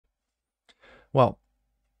Well,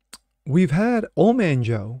 we've had Old Man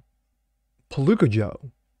Joe, Palooka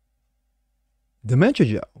Joe, Dementia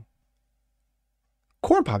Joe,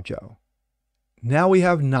 Corn Pop Joe. Now we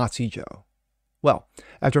have Nazi Joe. Well,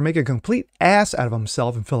 after making a complete ass out of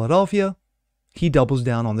himself in Philadelphia, he doubles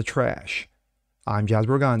down on the trash. I'm Jazz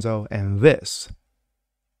Borgonzo, and this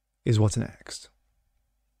is what's next.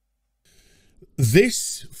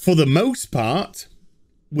 This, for the most part,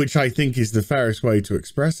 which I think is the fairest way to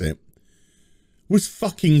express it, was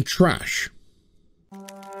fucking trash.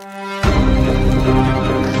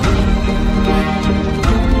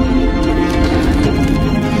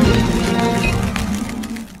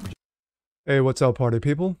 Hey, what's up, party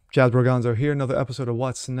people? Jazz Borgonzo here, another episode of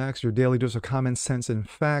What's Next, your daily dose of common sense and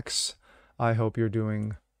facts. I hope you're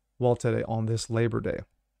doing well today on this Labor Day.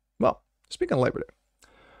 Well, speaking of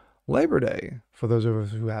Labor Day, for those of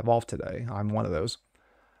us who have off today, I'm one of those.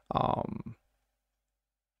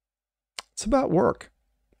 It's about work.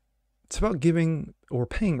 It's about giving or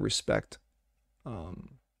paying respect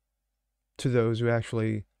to those who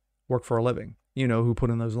actually work for a living. You know, who put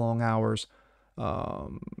in those long hours,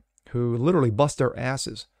 who literally bust their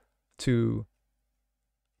asses to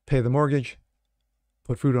pay the mortgage,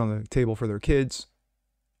 put food on the table for their kids,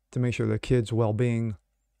 to make sure their kids' well-being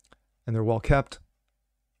and they're well kept,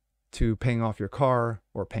 to paying off your car,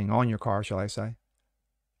 or paying on your car, shall I say,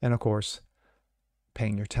 and of course,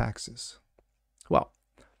 paying your taxes. Well,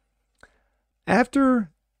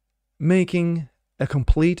 after making a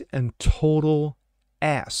complete and total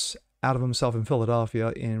ass out of himself in Philadelphia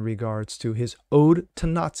in regards to his ode to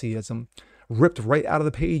Nazism, ripped right out of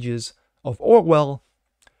the pages of Orwell,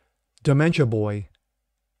 Dementia Boy,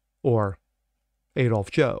 or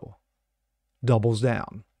Adolph Joe, doubles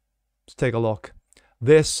down. Let's take a look.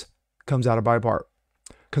 This comes out of Breitbart.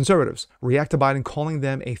 Conservatives react to Biden calling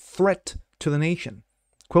them a threat to the nation.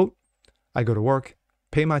 Quote, I go to work,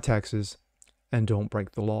 pay my taxes, and don't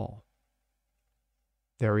break the law.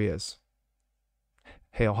 There he is.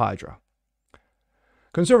 Hail Hydra.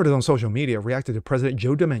 Conservatives on social media reacted to President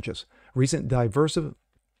Joe Dementia's recent divisive,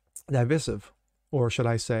 or should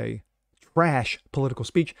I say, trash political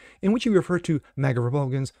speech in which he referred to MAGA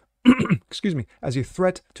Republicans, excuse me, as a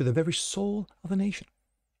threat to the very soul of the nation,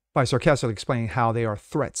 by sarcastically explaining how they are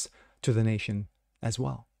threats to the nation as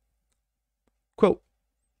well. Quote,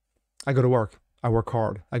 I go to work. I work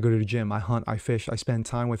hard. I go to the gym. I hunt. I fish. I spend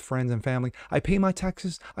time with friends and family. I pay my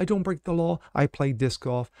taxes. I don't break the law. I play disc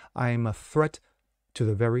golf. I am a threat to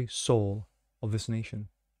the very soul of this nation,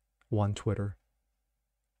 one Twitter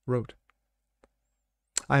wrote.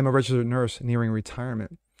 I am a registered nurse nearing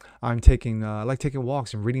retirement. I'm taking, I like taking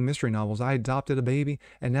walks and reading mystery novels. I adopted a baby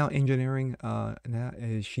and now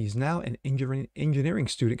she's now an engineering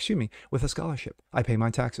student, excuse me, with a scholarship. I pay my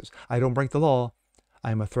taxes. I don't break the law. I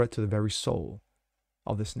am a threat to the very soul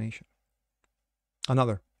of this nation.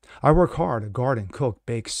 Another, I work hard, garden, cook,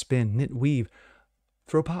 bake, spin, knit, weave,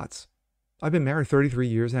 throw pots. I've been married 33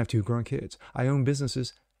 years and have 2 grown kids. I own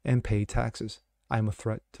businesses and pay taxes. I am a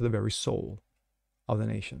threat to the very soul of the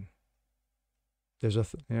nation. There's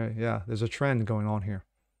a trend going on here.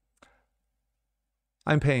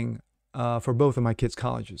 I'm paying for both of my kids'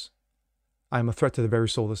 colleges. I am a threat to the very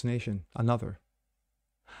soul of this nation. Another,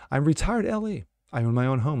 I'm retired LE. I own my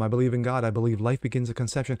own home. I believe in God. I believe life begins at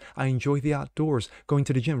conception. I enjoy the outdoors, going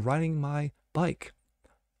to the gym, riding my bike.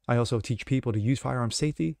 I also teach people to use firearm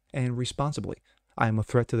safety and responsibly. I am a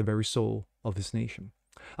threat to the very soul of this nation.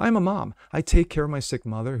 I am a mom. I take care of my sick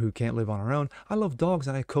mother who can't live on her own. I love dogs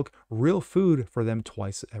and I cook real food for them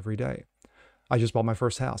twice every day. I just bought my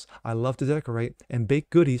first house. I love to decorate and bake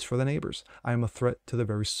goodies for the neighbors. I am a threat to the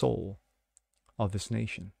very soul of this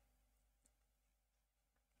nation.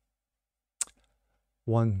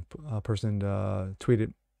 One person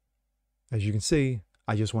tweeted, as you can see,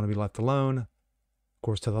 I just want to be left alone. Of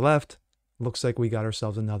course, to the left, looks like we got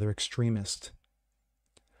ourselves another extremist.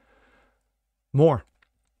 More.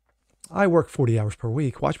 I work 40 hours per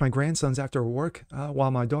week, watch my grandsons after work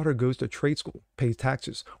while my daughter goes to trade school, pay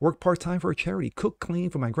taxes, work part-time for a charity, cook, clean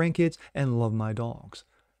for my grandkids, and love my dogs.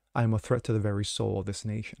 I am a threat to the very soul of this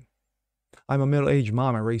nation. I'm a middle-aged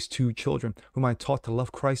mom. I raise 2 children whom I taught to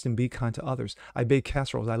love Christ and be kind to others. I bake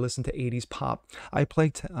casseroles. I listen to 80s pop. I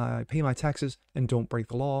pay my taxes and don't break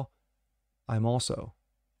the law. I'm also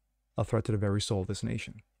a threat to the very soul of this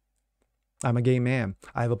nation. I'm a gay man.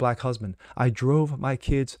 I have a black husband. I drove my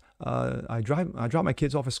kids. I drop my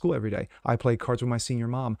kids off at school every day. I play cards with my senior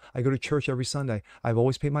mom. I go to church every Sunday. I've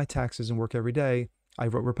always paid my taxes and work every day. I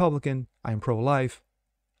vote Republican. I'm pro-life.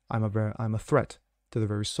 I'm a threat to the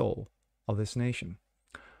very soul of this nation.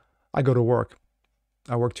 I go to work.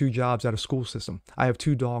 I work 2 jobs at a school system. I have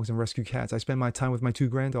 2 dogs and rescue cats. I spend my time with my 2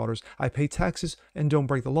 granddaughters. I pay taxes and don't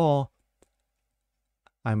break the law.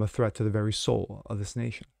 I am a threat to the very soul of this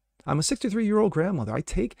nation. I'm a 63-year-old grandmother. I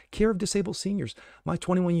take care of disabled seniors. My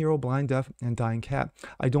 21-year-old blind, deaf, and dying cat.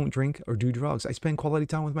 I don't drink or do drugs. I spend quality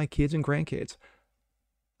time with my kids and grandkids.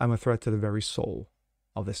 I'm a threat to the very soul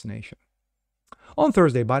of this nation. On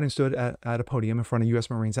Thursday, Biden stood at a podium in front of U.S.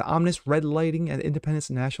 Marines at ominous red lighting at Independence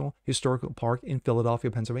National Historical Park in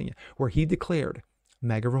Philadelphia, Pennsylvania, where he declared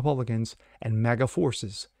MAGA Republicans and MAGA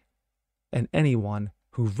forces and anyone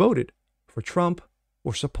who voted for Trump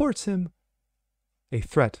or supports him a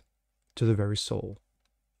threat to the very soul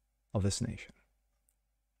of this nation.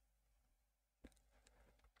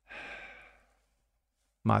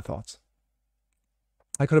 My thoughts.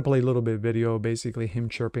 I could have played a little bit of video, basically him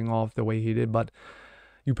chirping off the way he did, but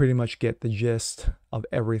you pretty much get the gist of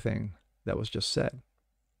everything that was just said.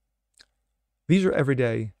 These are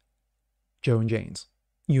everyday Joe and Janes,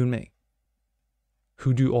 you and me,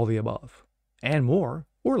 who do all the above and more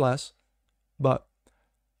or less, but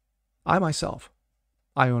I myself,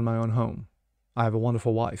 I own my own home. I have a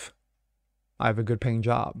wonderful wife. I have a good paying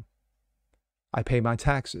job. I pay my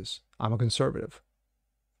taxes. I'm a conservative.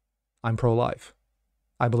 I'm pro-life.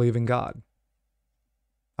 I believe in God.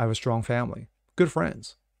 I have a strong family, good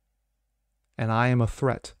friends. And I am a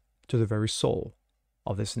threat to the very soul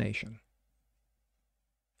of this nation.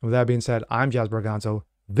 With that being said, I'm Jazz Berganzo.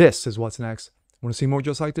 This is What's Next. Want to see more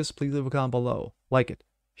just like this? Please leave a comment below. Like it,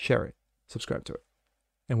 share it, subscribe to it.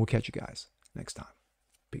 And we'll catch you guys next time.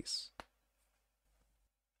 Peace.